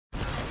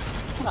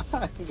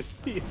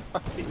The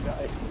fucking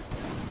guy.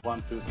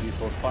 1, 2, 3,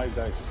 4, 5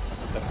 guys.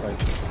 That's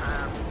right.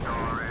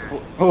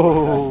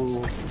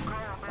 Oh.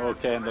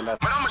 Okay, and the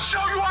left. But I'ma show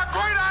you how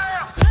great I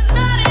am!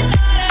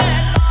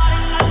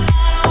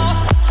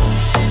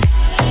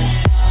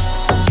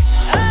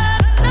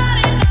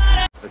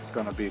 It's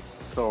gonna be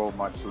so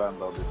much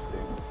land on this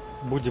thing.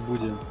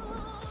 Буди.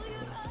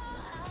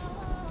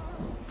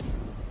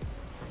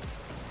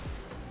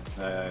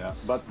 Yeah.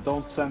 But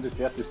don't send it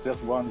yet. It's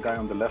just one guy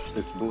on the left.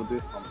 It's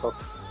Booty on top.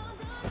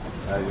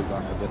 You're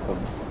gonna get a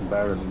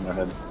barrel in your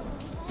head.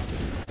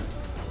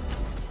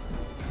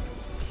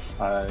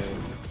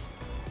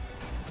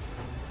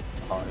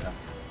 Oh yeah.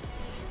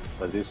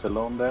 But he's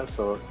alone there,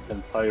 so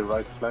entire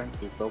right flank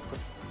is open.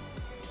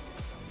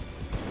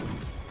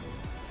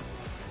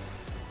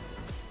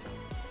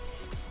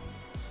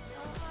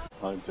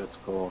 I just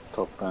go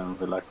top and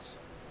relax.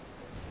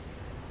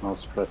 No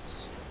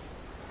stress.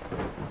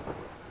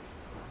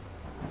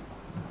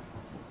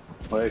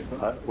 Wait.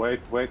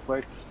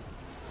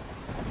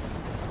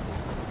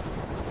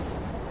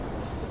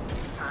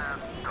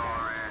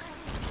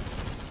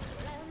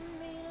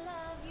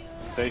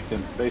 Bait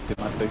him,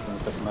 I take him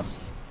with SMS.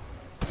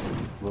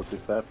 What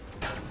is that?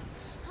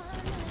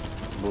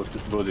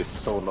 Boot is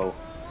so low.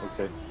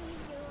 Okay.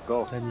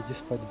 Go. Да не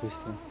диспать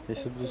быстро. Я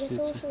сейчас буду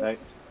слиться. Hey.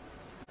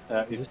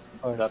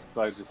 That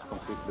side is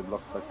completely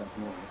blocked, I can't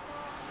move.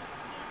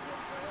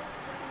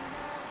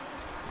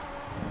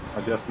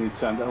 I just need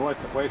sand. Wait,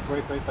 I send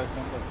it.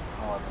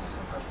 Oh, I don't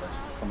send that guy.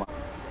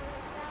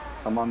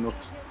 Come on, Nut.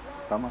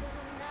 Come on.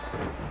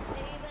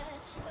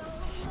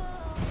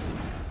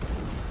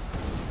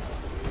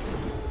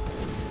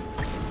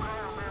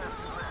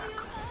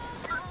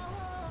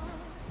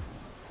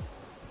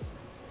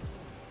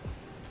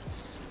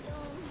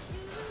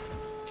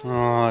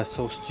 Oh,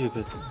 so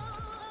stupid.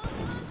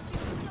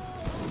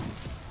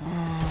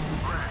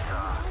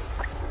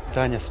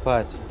 Таня,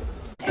 спать.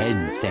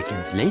 10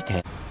 seconds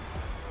later.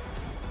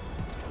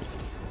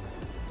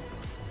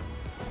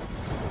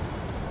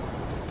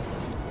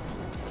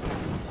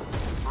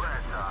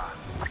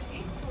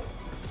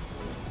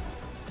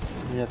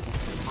 Нет.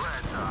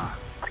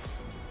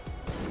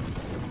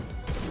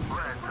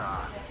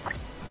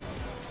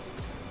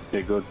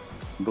 Okay, good.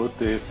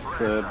 Booty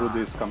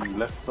is coming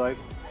left side.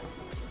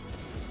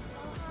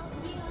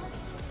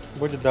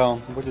 Будет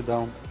down.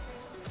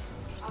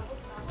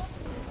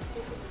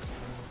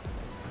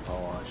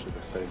 Oh, I should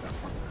have saved that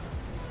one.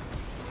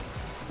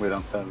 We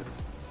don't have it.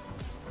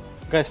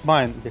 Guys,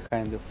 mine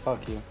behind you.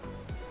 Fuck you.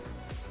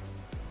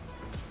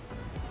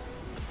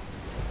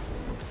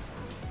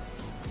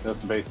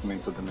 Just bait me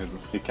into the middle.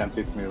 He can't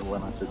hit me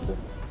when I sit there.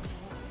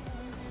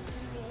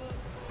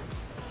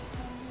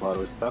 What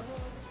was that?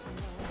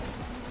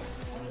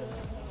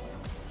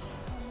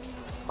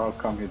 How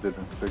come he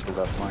didn't figure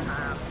that mine?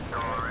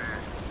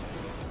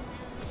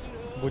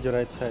 Буди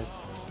right side.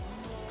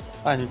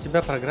 Аня, у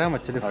тебя программа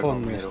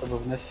телефонная, middle. чтобы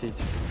вносить.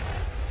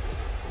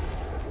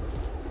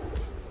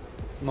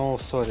 No,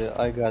 sorry,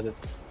 I got it.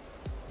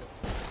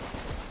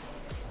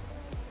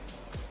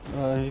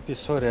 MVP,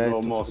 sorry, I No,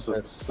 took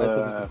Moses.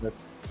 that.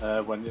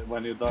 When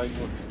you die,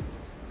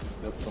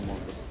 just the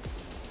Moses.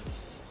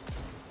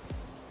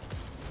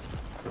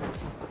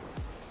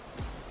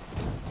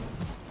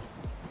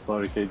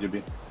 Sorry,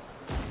 KGB.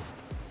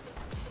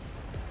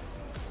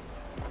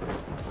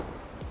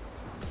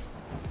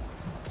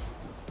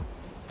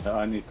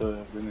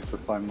 We need to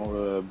find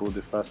more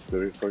booty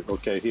faster.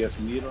 Okay, he has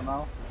Miro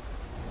now.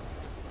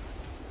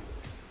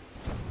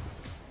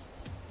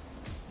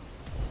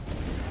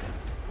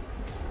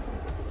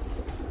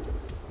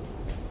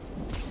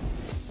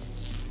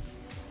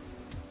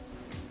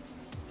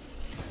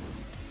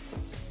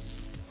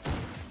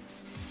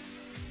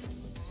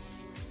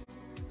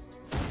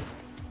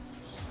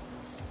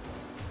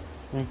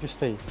 MVP,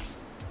 stay.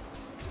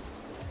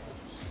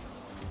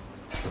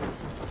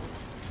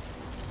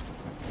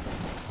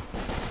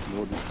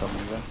 Booty is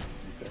coming there.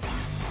 Okay.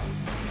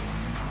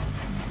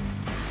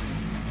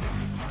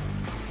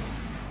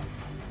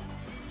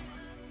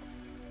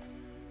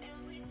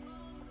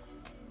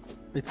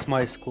 It's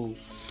my school.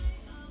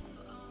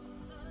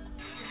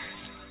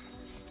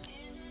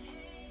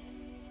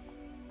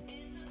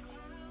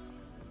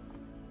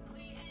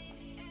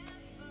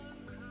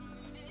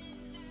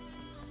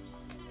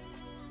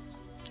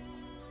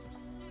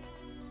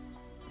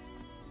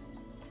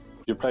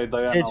 You play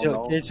Diana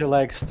now? KG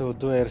likes to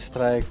do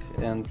airstrike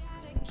and...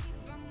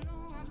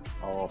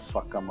 Oh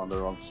fuck, I'm on the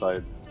wrong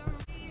side.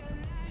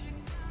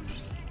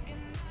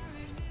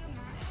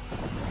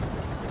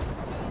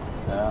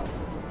 Yeah.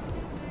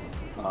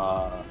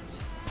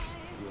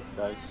 You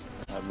guys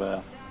have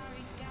a...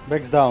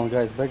 Backs down,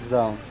 guys, backs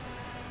down.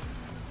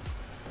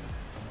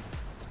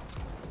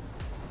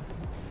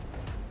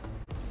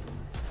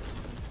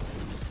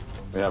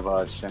 We have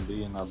a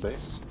Shandy in our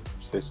base,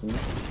 chasing me.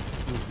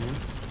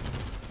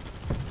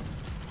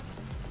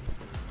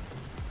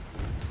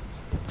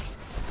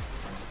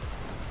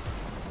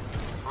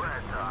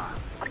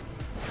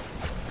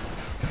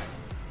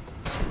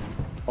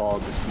 Oh,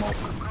 the smoke.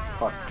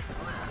 Fuck.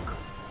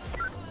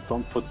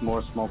 Don't put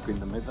more smoke in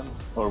the middle.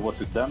 Or was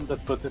it them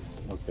that put it?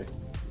 Okay.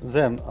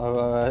 Them.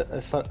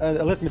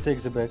 Let me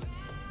take the back.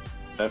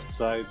 Left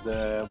side,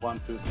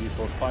 1, 2, 3,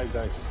 4, 5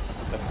 guys.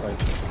 Left side.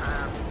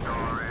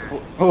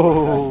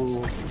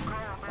 Oh.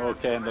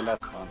 Okay, and the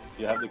last one.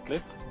 You have the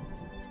clip?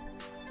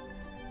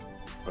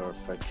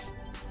 Perfect.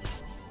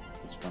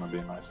 It's gonna be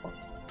a nice one.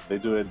 They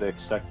do it the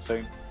exact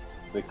same.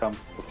 They come.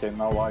 Okay,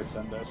 now I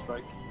send their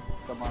strike.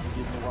 Come on,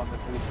 give me one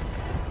at least.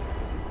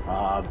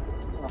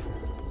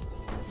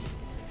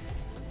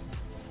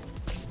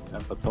 Yeah,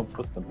 but don't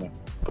put them here.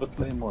 Put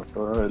lane more,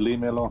 or leave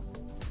me alone.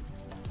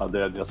 Oh,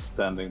 they're just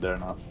standing there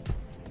now.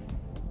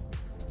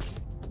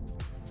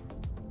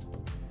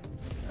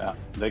 Yeah,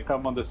 they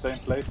come on the same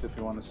place if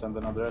you want to send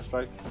another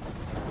airstrike.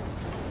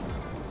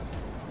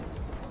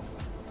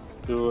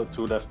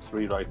 2 left,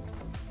 3 right.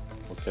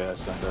 Okay, I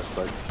send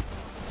airstrike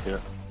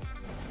here.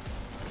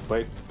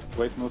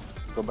 Wait, move.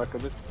 Go back a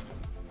bit.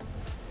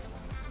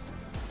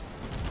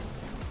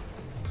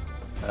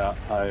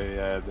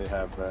 Yeah, they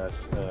have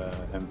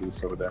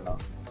MVs over there now.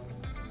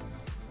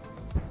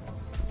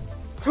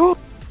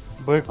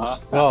 Back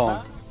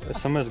down.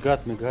 SMS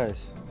got me, guys.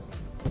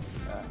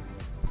 Yeah.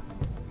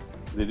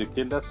 Did you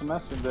kill the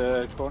SMS in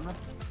the corner?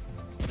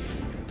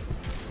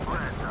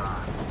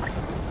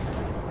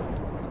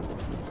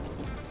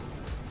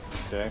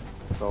 Okay,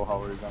 so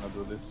how are you gonna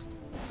do this?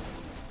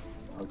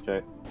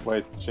 Okay,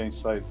 wait, change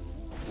side.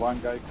 One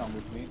guy come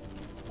with me.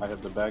 I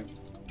have the bag.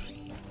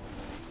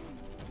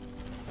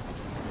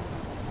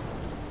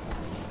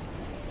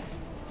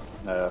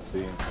 Yeah, I see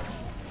him.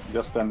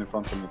 Just stand in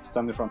front of me.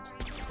 Stand in front.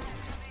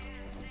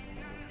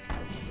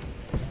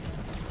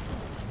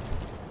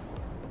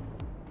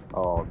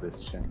 Oh,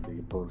 this shouldn't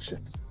be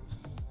bullshit.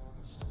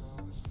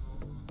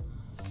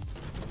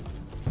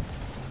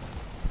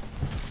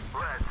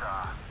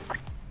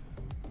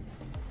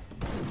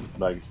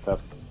 Bag is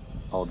tough.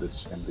 Oh, this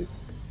shouldn't be.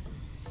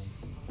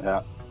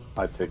 Yeah,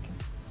 I take him.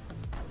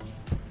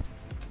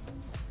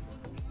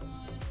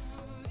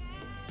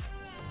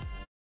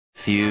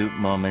 Few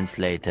moments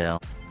later.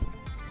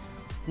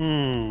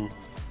 Not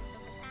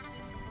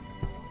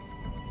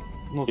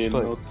Kill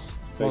sтой. notes.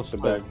 Ну, Take the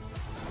стой. bag.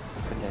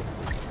 Блядь.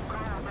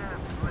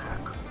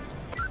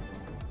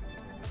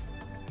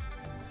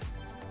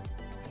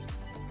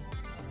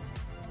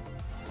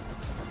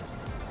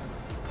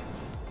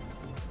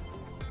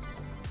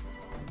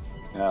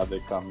 Yeah, they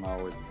come now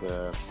with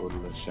full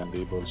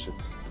Shandy bullshit.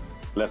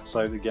 Left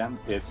side again,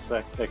 it's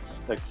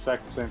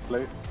exact same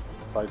place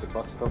by the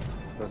bus stop.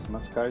 There's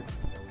SNEK guy.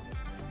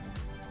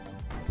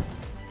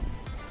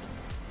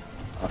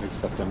 Oh, he's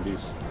got them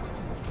bees.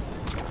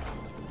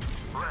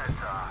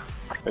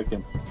 Take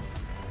him.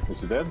 Is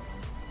he dead?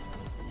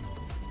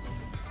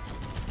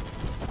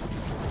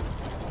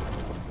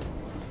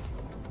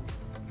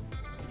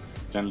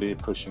 Gently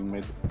pushing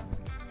mid.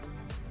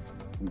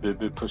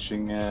 Baby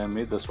pushing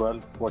mid as well.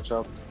 Watch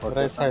out.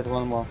 Right side,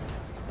 one more.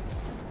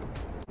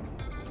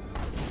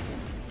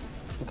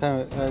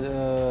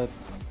 Okay,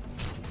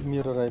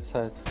 mirror right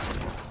side.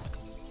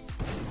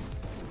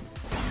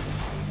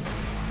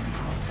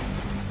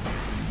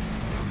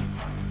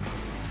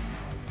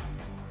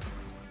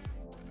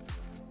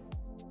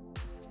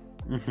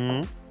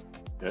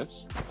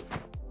 Yes.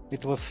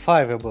 It was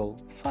fiveable.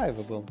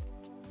 Fiveable.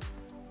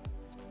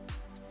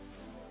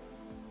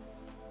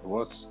 It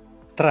was.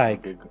 Strike.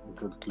 Okay,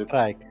 good clip.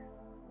 Strike.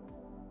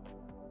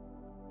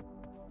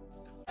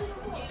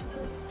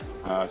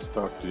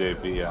 Start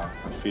JB, I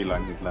feel I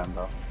need land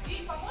out.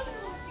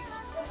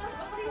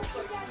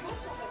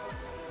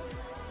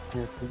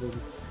 Нет, не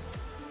будет.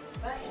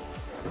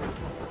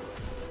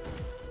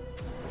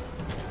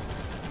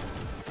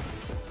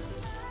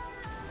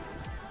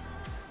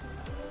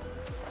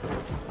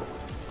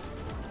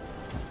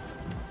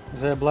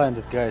 They're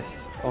blinded, guys.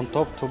 On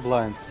top, 2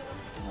 blind.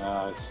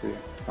 I see.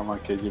 Come on,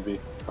 KGB.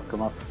 Fuck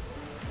him up.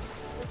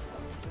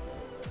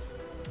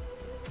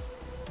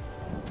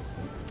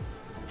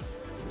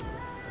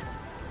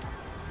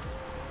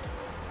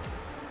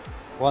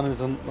 One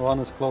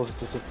is closer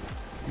to the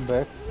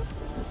back.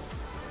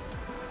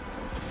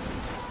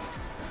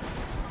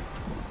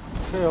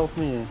 Help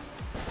me.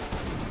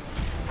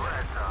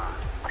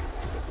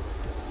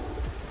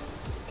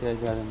 Okay, I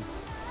got him.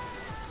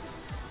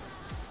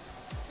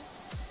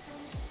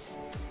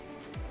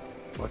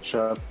 Watch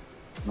out.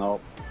 No.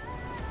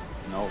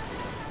 No.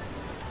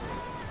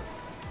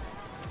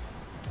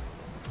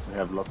 We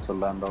have lots of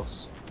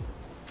landos.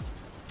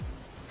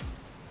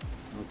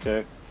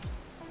 Okay.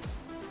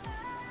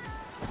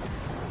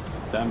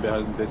 Stand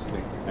behind this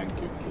thing. Thank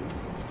you, Key.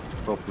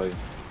 Pro play.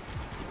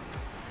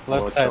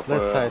 Left side,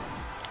 left side.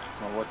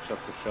 Well, watch out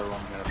for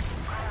Sharon here.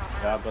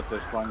 Yeah, but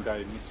there's one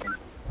guy missing.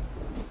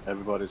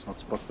 Everybody's not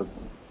spotted.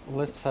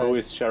 Left side. Who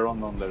is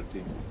Sharon on their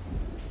team?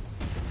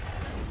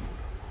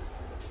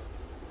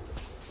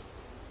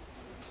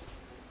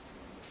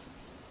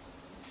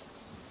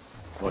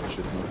 Watch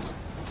it, not.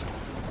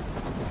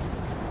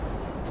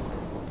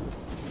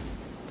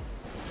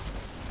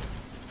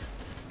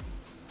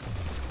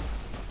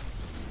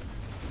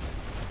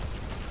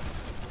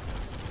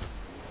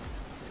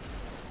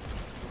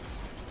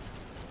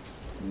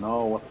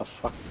 No, what the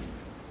fuck?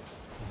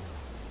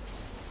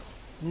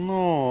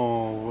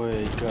 No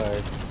way,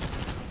 guys.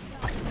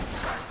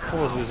 Who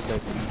was this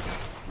back?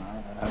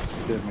 Ask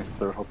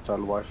Mr. Hotel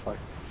Wi-Fi.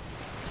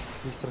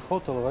 Mr.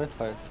 Hotel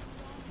Wi-Fi.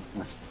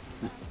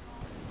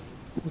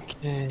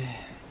 Okay.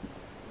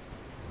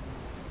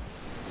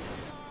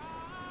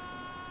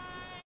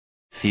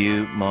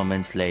 Few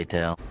moments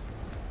later.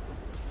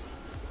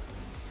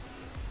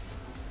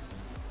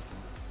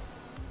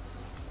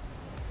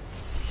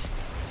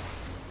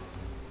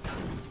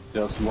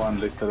 Just one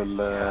little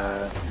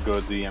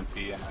good EMP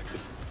and I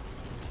could...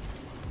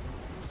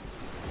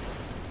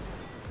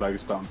 Flag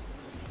is down.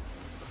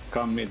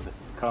 Come mid,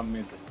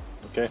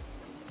 okay?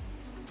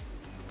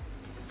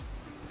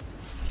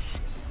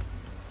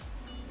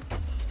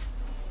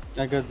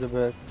 I got the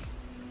back.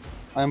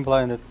 I'm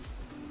blinded.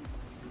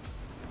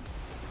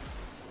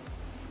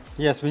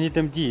 Yes, we need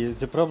MD.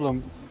 The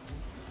problem...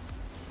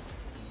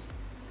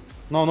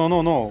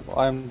 No.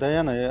 I'm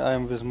Diana.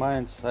 I'm with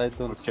mines. I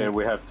don't. Okay,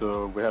 we have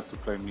to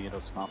play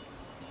Miros now.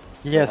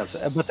 Yes,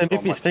 have but so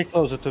MVP, much. stay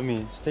closer to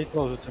me. Stay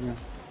closer to me.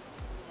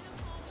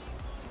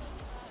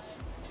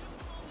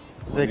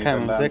 We need to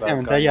land They're our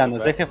coming. guy in Diana.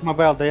 the They back. have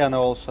mobile Diana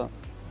also.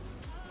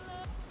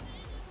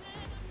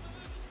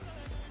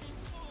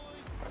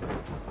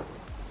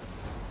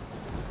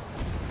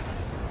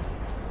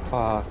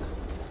 Fuck.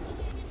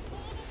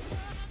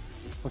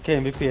 Okay,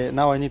 MVP.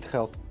 Now I need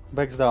help.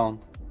 Backs down.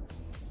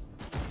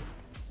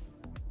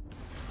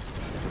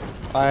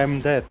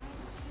 I'm dead.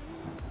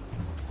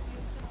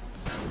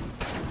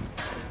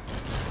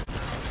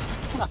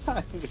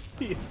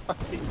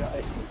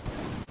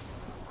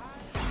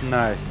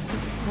 Nice.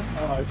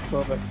 Oh, I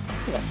saw that.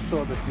 I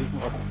saw the team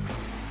was.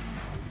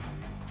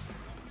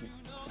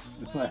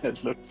 My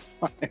head looked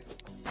fine.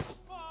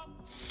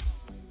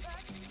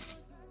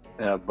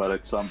 Yeah, but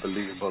it's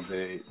unbelievable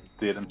they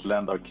didn't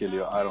land or kill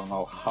you. I don't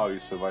know how you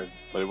survived,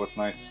 but it was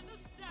nice.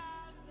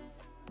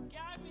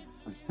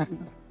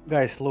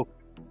 Guys, look.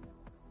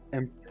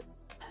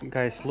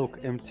 Guys,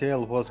 look.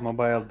 MTL was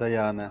mobile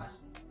Diana.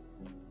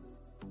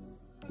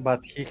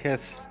 But he has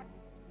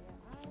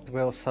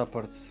 12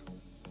 supports.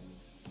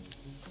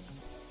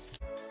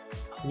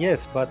 Yes,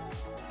 but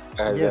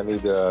Guys,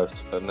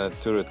 yes. I need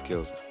turret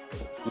kills.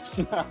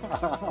 Okay.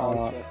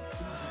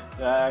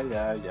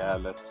 Yeah,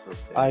 let's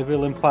okay. I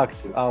will impact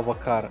our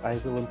car. I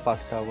will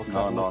impact our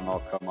car.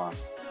 No, come on.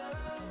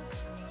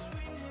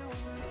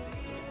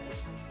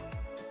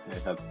 I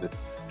have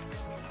this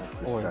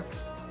Ой. guy.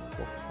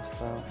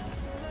 Поставил.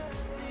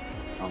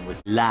 I'm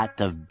with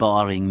Lot of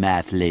boring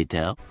math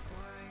later.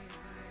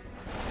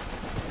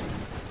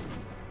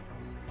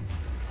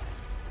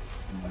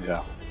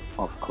 yeah,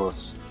 of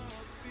course.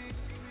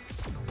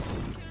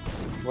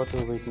 What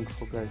are we waiting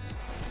for, guys?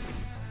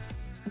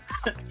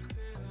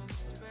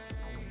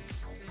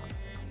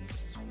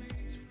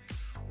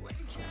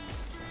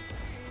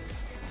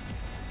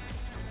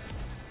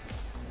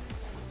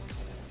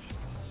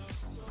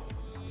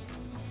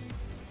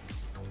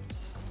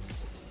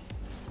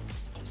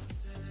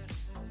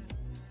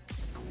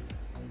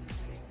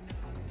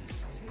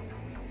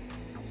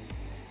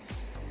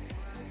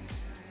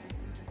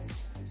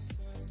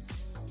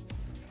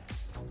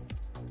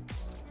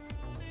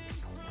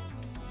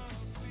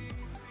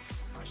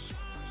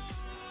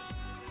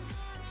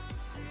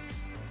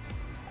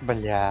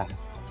 Бля.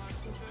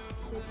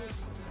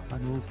 А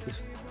ну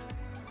слышь.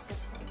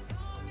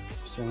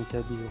 Все, на тебя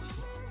обиделся.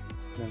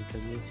 Да, на тебя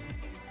обиделся.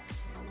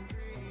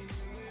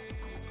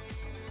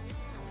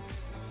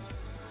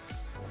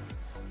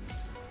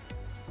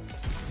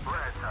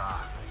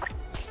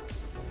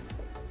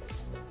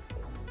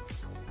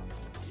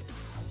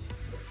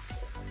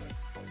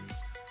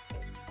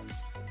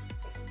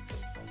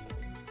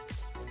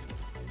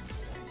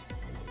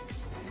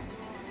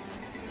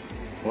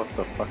 What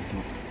the fuck?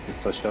 No.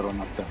 It's a Sharon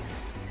up there.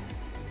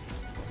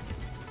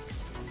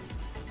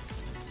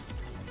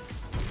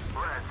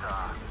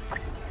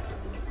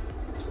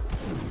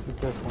 Be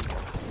careful.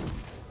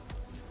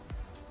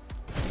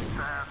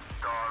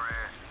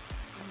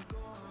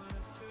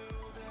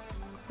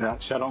 Yeah,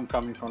 Sharon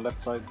coming from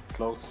left side,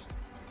 close.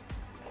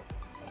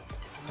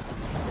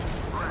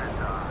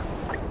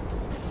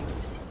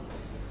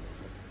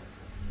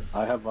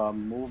 I have a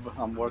move,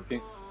 I'm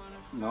working.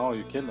 No,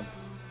 you kill him.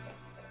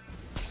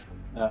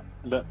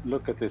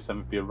 Look at this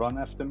MVP, run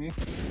after me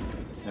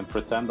and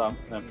pretend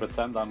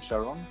I'm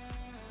Sharon.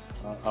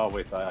 Oh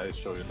wait, I'll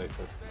show you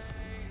later.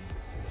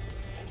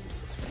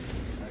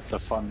 It's a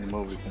funny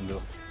move you can do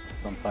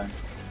sometimes.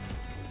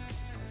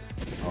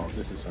 Oh,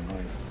 this is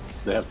annoying.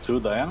 They have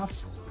two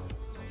Dianas.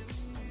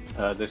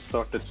 They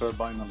start the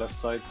turbine on left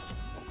side.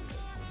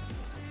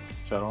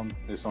 Sharon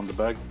is on the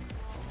bag.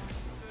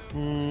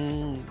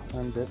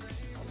 I'm dead.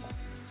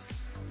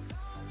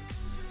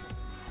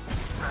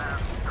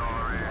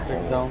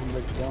 Back down.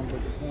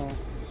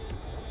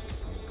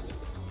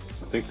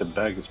 I think the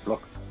bag is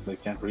blocked. They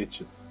can't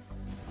reach it.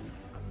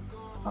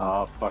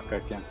 Ah, fuck, I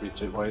can't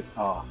reach it. Wait.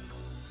 Ah.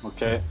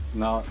 Okay.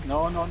 No,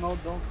 don't.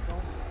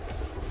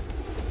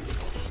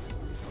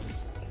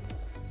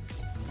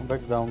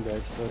 Back down,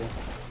 guys. Sorry.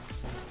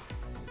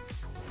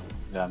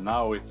 Yeah,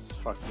 now it's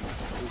fucking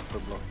super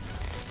blocked.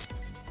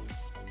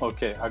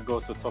 Okay, I go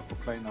to top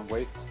of lane and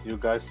wait. You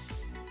guys.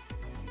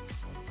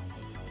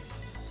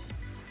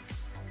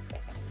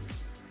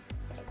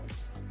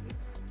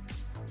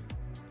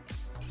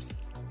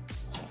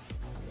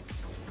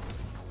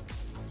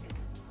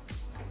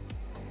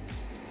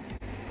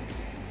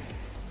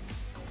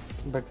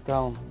 Back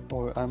down.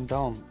 Or I'm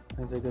down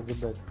as I get the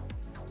back.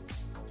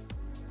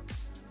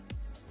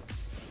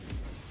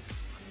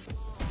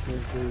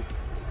 Let's do it.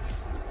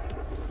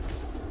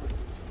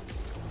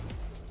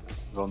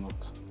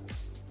 Ronald.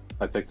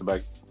 I take the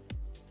bag.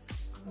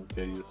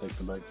 Okay, you take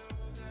the bag.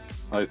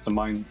 It's a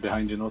mine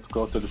behind you, not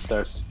go to the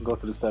stairs. Go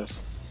to the stairs.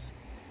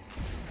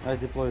 I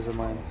deploy the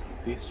mine.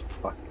 These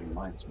fucking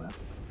mines, man.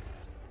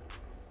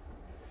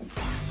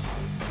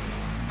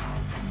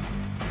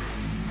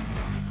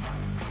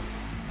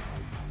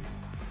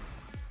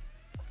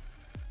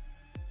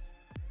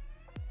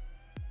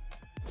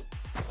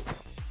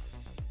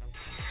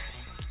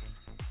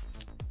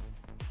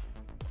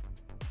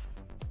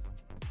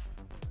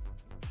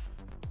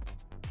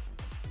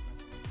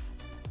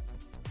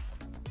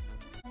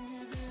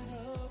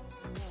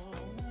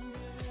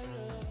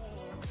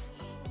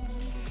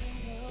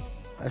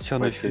 А чё,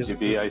 он Wait, еще...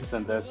 KGB, I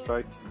send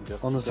airstrike.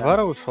 Just Он из scan.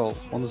 Вара ушел?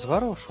 Он из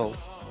Вара ушел?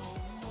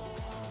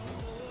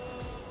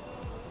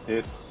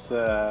 It's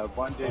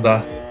one day.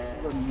 Да.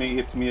 Me,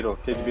 it's Miro.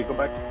 KGB, go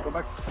back, go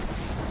back.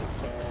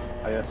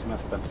 I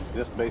SMS them.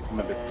 Just bait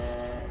him a bit.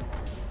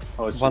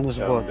 Oh, One shit, is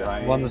Sharon bot.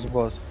 behind. One is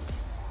bot.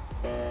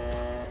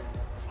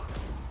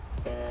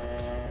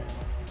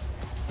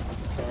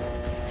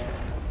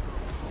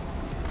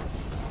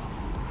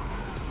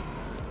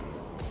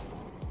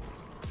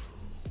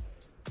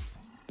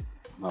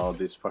 No,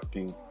 these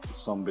fucking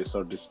zombies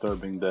are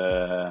disturbing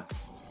the...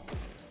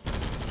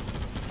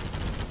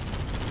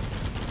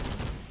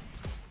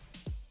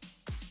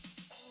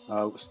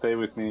 Stay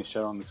with me,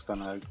 Sharon is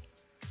gonna...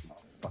 No,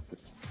 fuck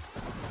it.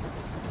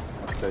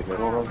 I'll stay here.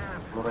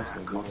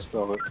 Let's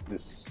go over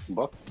this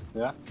bot,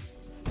 yeah?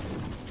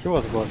 He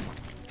was bot.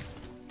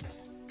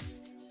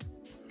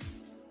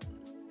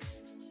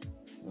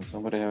 Does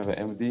somebody have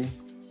an MD?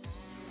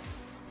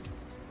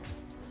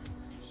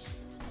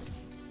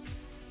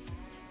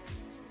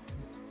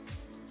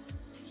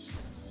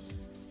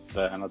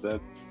 Diana dead.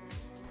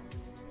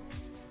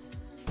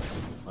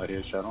 I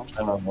hear Sharon.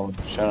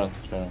 Sharon.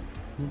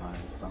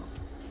 Nice, down.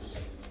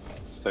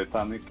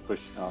 Titanic push.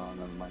 Oh,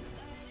 never mind.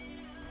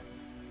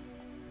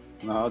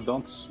 No,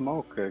 don't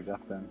smoke,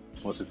 goddamn.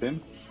 Was it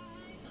him?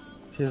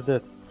 He's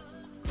dead.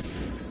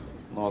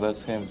 No,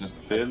 that's him.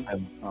 Still?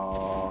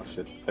 Oh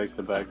shit, take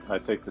the bag. I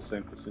take the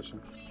same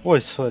position.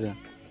 Ой, sorry.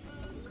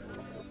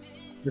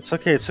 It's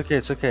okay, it's okay,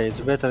 it's okay. It's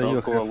better Don't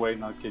you go have... away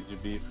now,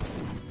 KGB.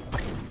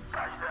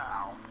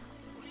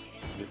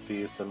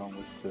 VP is along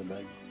with the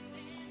bag.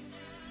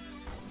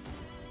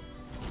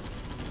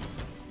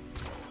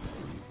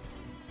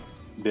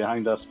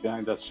 Behind us,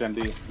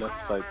 Shenli,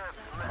 left side.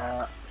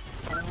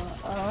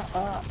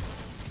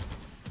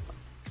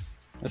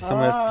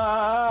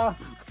 SMS.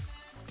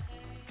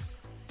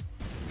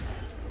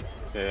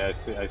 Okay, I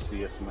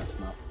see SMS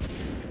now.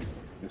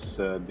 It's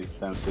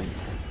T10.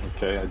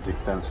 Okay, I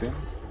T10.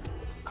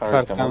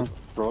 Hard down.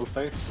 Roll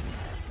face.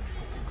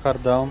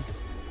 Hard down.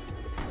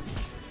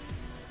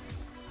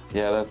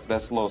 Yeah,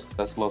 that's lost.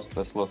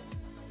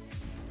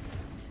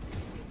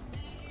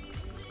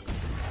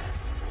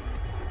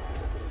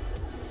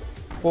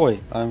 Oi,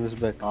 I'm with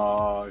back.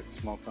 Oh, it's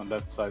smoked on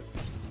that side.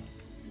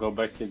 Go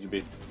back,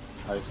 KGB.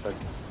 I expect.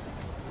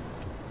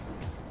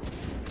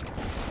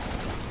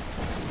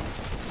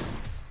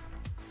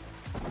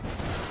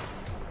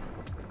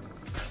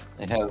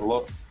 Yeah,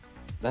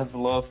 that's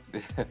lost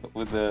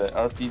with the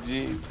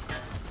RPG,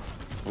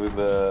 with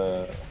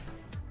the...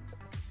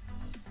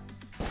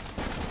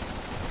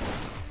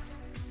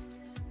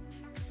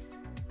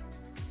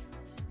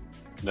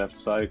 Left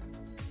side.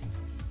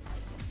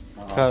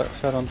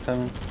 Sharon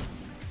coming.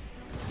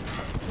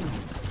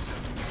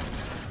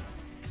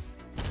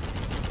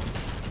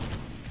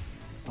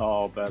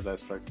 Oh, bad eye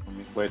strike from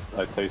me. Wait,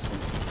 I taste him.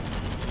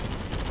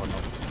 Or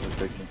not, we're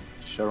taking.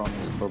 Sharon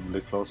is probably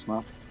close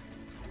now.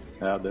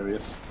 Yeah, there he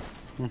is.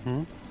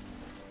 Mm-hmm.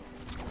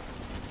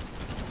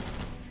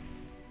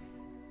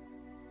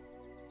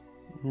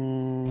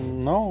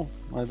 No,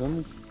 I don't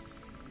need.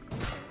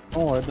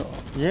 Oh, I don't.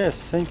 Yes,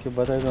 thank you,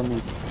 but I don't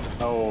need.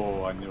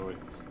 Oh, I knew it.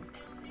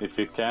 If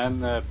you can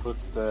put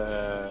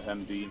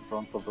MD in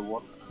front of the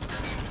wall,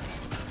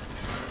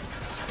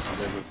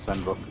 they will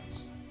send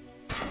rockets.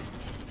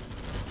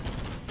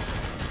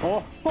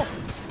 Oh!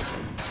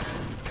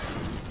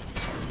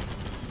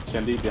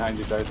 Candy behind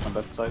you guys on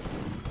that side.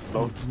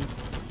 Close.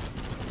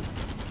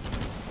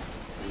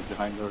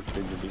 Behind her,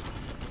 KGB.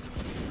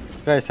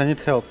 Guys, I need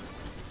help.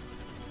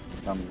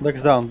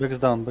 Backs down, backs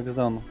down, backs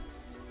down.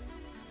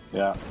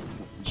 Yeah,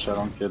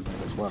 Sharon killed me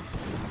as well.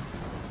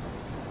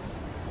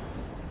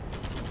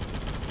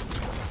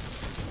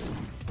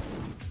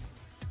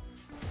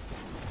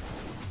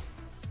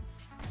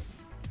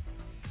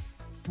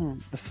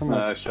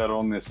 SMS.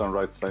 Sharon is on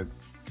right side.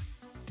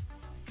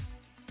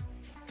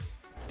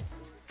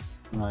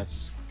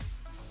 Nice.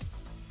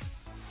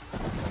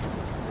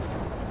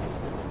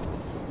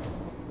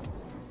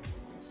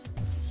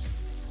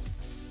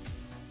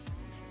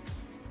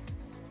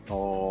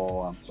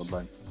 Oh, I'm so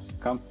blind.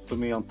 Come to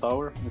me on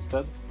tower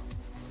instead.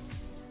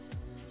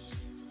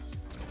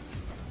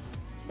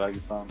 Bag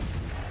is down.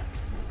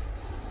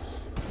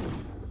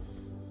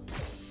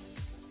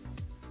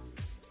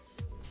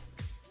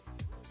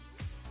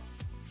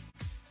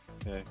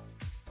 Okay.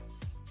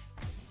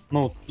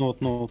 Note.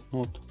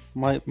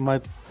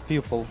 My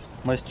pupil,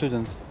 my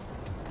student.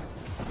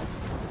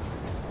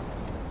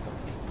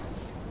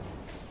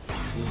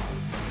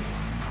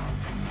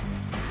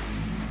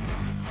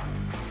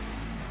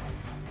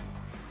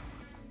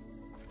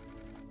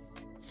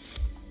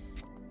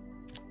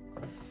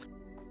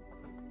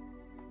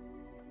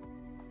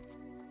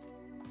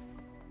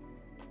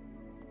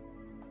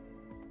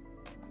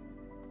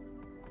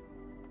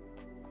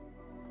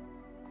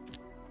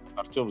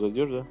 Артем,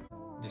 зайдешь, да?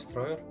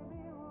 Destroyer?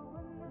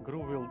 Gru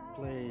will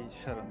play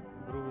Sharon.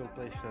 You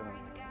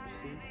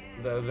see?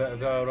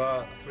 There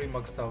are 3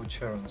 maxed out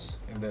Charons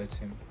in their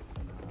team.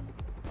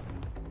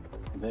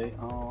 They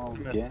all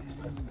Yes. get.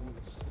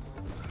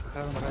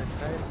 Sharon right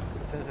side.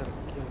 Caesar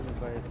killed me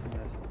by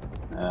SMS.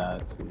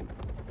 I see.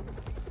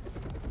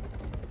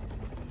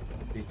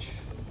 Bitch.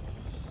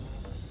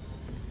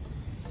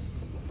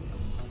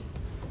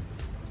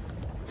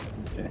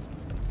 Okay.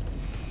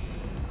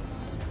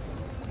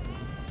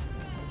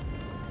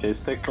 Okay,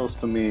 stay close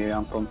to me,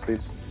 Anton,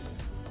 please.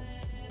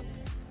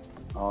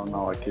 Oh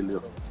no, I kill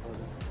you.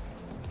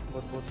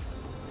 What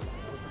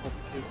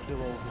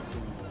kill all the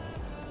team.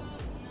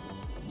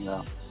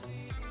 Yeah.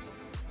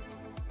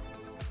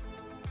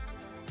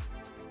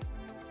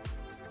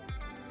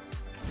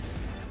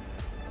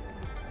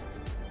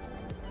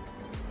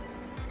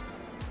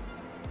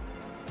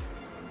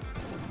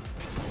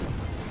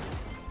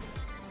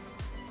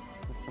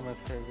 SMS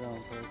carry down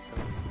right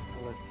side.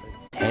 Left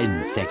side.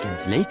 10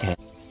 seconds later.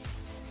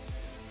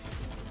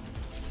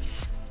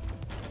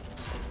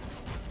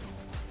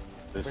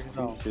 This Bring it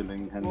team down.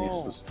 killing and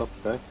needs to stop,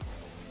 guys.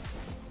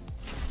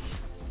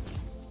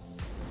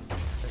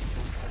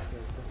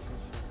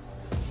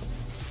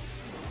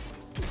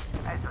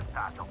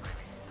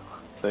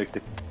 Take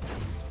it.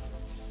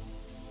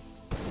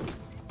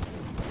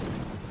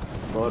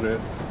 Got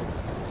it.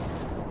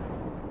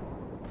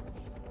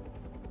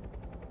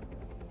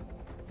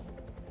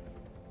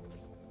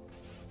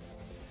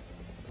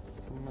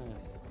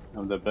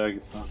 And the bag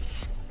is not.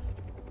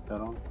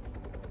 That on?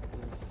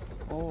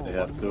 Oh, They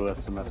have 2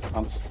 SMS.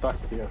 I'm stuck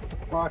here.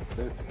 Fuck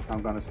this.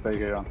 I'm gonna stay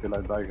here until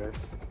I die, guys.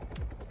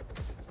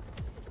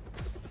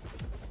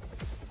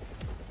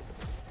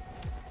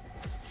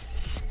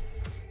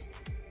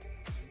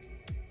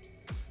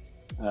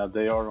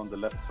 They are on the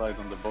left side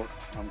on the boat.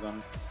 I'm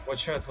gonna.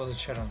 Watch out for the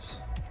Charons.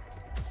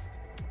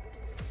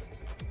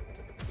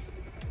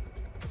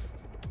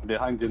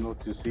 Behind you,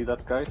 Note, you see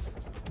that guy?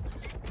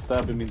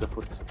 Stab him in the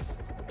foot.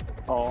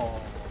 Oh.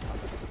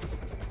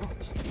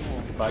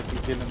 If I can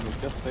kill him, you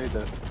just stay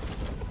there.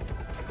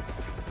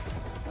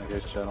 I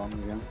guess Sharon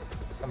again.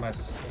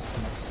 SMS.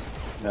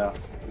 Yeah,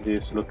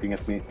 he's looking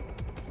at me.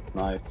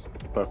 Nice.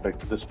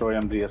 Perfect. Destroy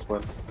MD as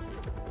well.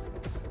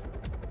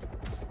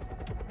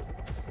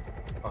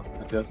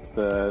 I just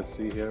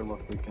see here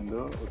what we can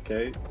do.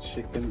 Okay,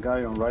 chicken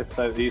guy on right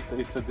side.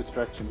 It's a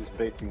distraction. He's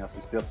baiting us.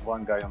 It's just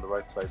one guy on the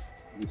right side.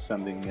 He's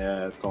sending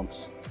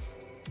taunts.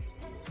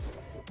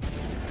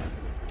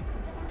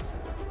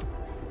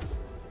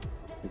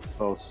 It's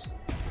close.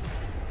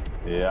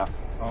 Yeah.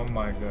 Oh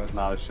my god.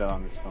 Now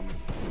Sharon is coming.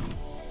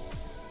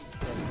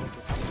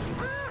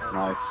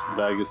 Nice.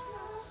 Bag is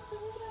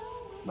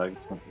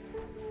coming.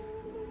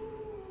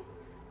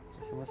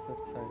 SMS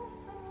left side.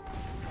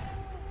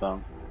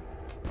 Down.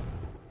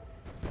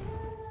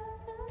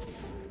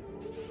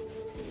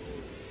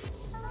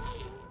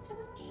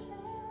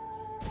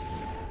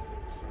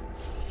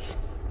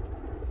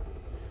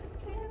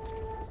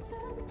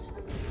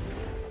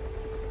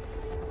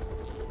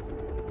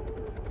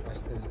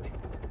 Nice taser.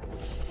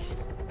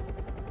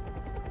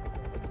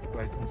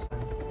 Right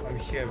inside. I'm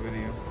here with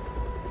you.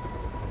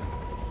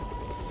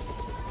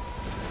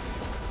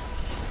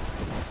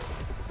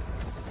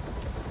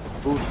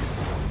 Ooh.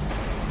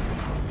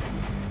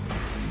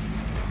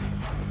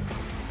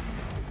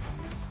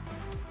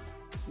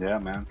 Yeah,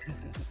 man.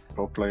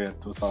 Pro player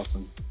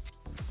 2000.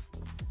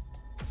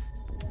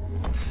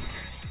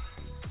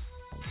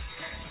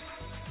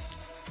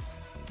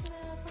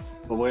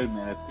 But wait a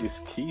minute, is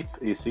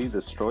he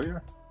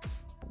Destroyer?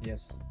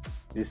 Yes.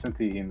 Isn't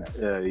he in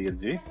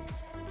ELG?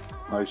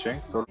 No, he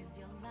changed? So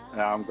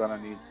yeah, I'm gonna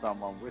need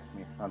someone with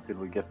me until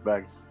we get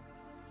back.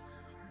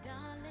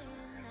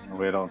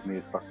 We don't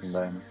need fucking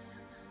them.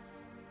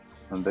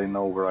 And they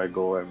know where I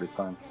go every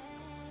time.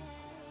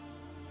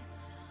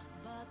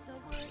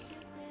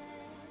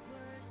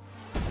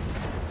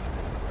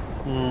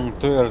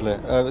 Too early.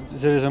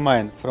 There is a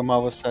mine from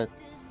our side.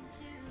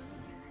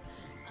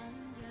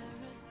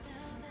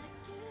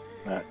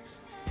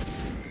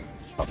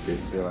 Up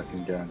here, I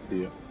can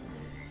guarantee you.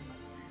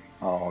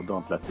 Oh,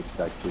 don't let this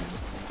guy kill you.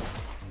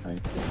 Thank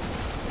you.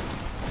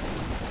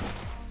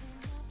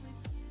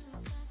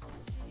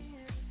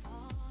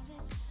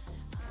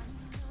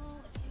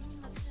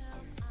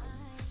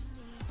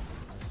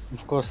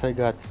 Of course I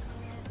got.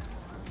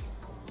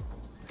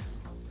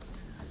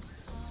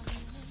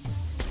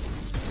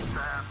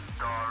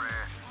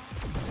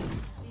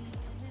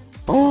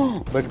 Oh,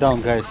 back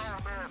down, guys.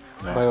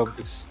 Yeah. By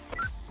optics.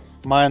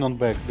 Mine on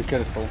back. Be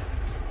careful.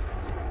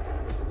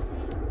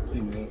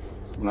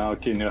 Now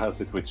Kinyu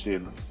has it with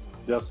shield.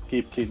 Just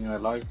keep Kinyu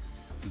alive.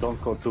 Don't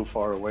go too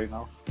far away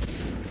now.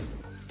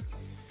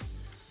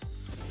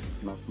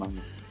 Not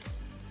mine.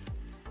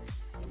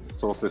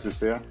 Sources is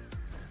here.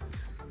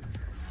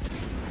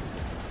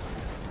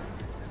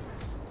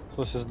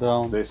 Sauce is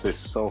down. This is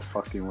so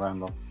fucking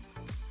random.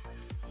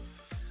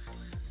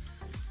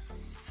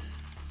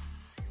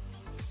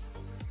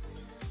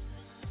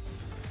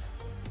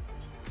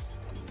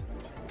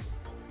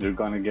 You're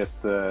gonna get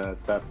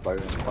tapped by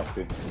a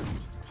puppy.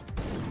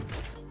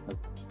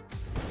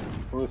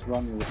 Who is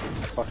running with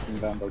this fucking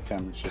Vandal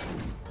cannon shit?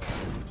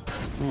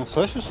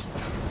 Слышишь?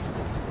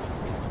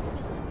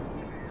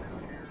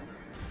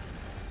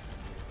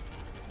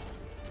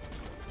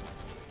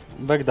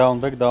 Back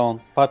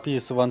down. Puppy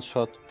is one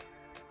shot.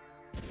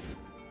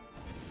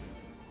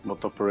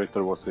 What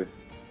operator was he?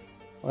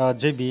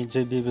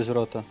 JB with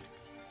Rota.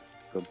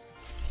 Good.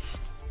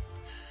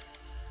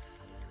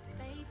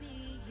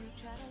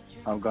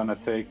 I'm gonna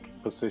take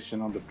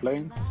position on the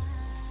plane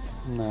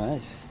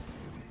Nice.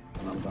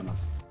 and I'm gonna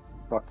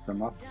fuck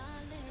them up.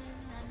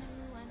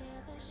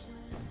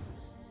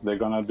 They're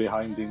gonna be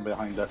hiding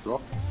behind that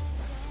rock.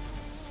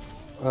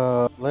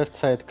 Left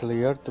side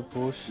clear to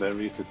push. They're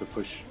easy to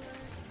push.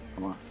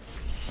 Come on.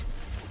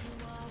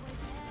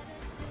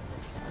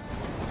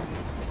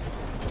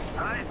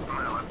 I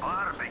smell a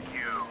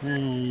barbecue.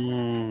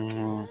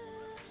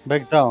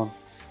 Back down.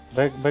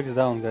 Back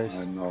down, guys.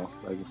 I know,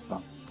 I just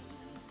done.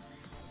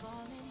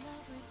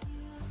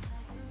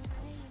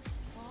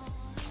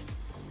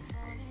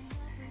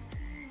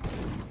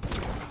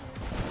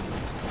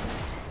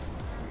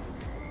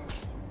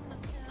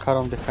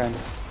 Haron behind.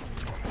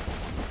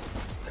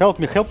 Help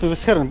me with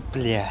Sharon,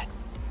 блядь.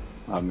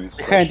 I mean,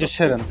 Behind you,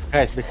 Sharon.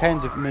 Guys,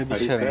 behind you, maybe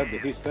He's Sharon. dead,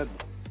 he's dead.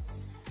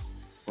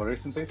 Or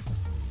isn't he?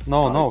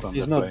 No, he's on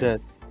he's the not plane.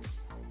 dead.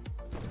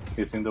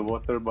 He's in the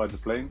water by the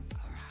plane.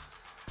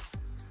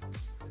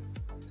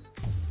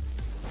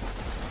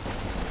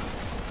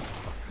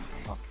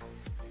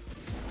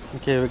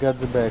 Okay, we got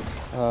the back.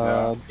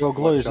 Your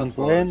glow watch is on out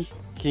for plane. us.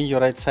 King your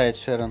right side,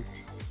 Sharon.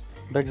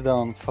 Back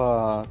down,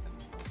 fuck.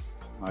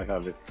 I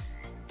have it.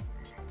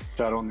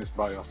 Sharon is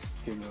by us.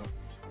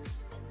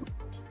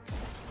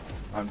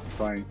 I'm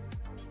trying.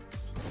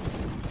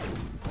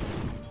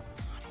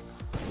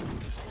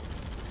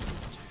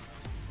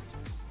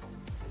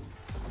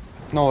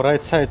 No,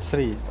 right side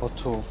 3 or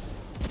 2.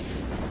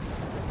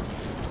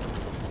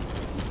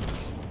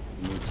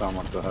 Need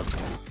someone to help me.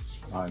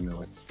 I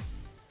knew it.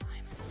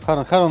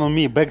 Haron on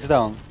me, backs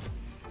down.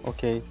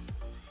 Okay.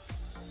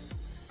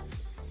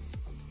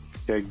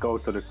 Okay, go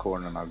to the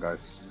corner now,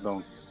 guys.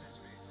 Don't.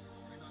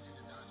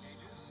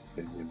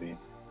 KGB.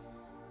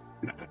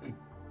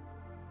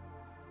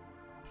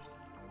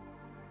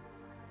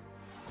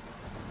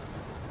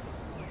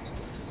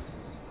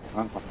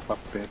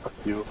 Fuck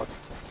you.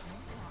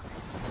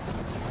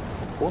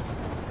 Oh,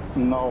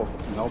 no,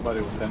 nobody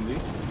with MD.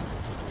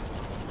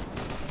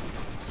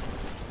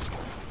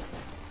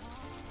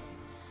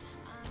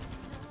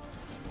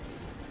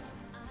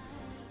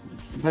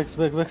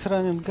 Backs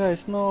running,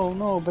 guys.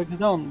 No, backs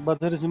down, but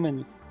there is a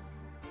menu.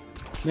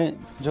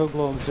 Joe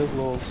glows.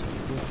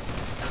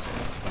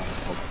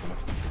 Hopefully.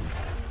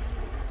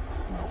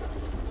 No,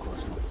 of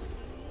course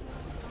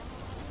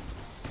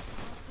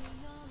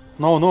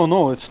not.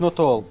 No, it's not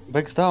all.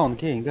 Backs down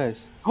again, guys.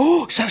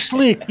 Oh,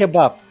 shashlik!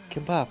 Kebab!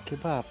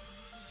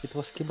 It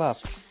was kebab.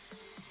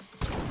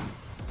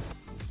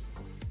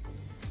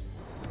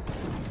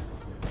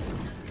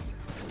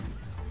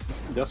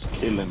 Just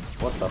kill him.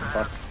 What the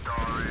fuck?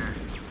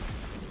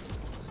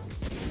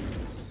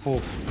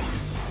 Oh,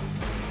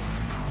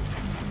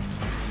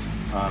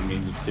 I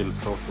mean, you kill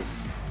sauces.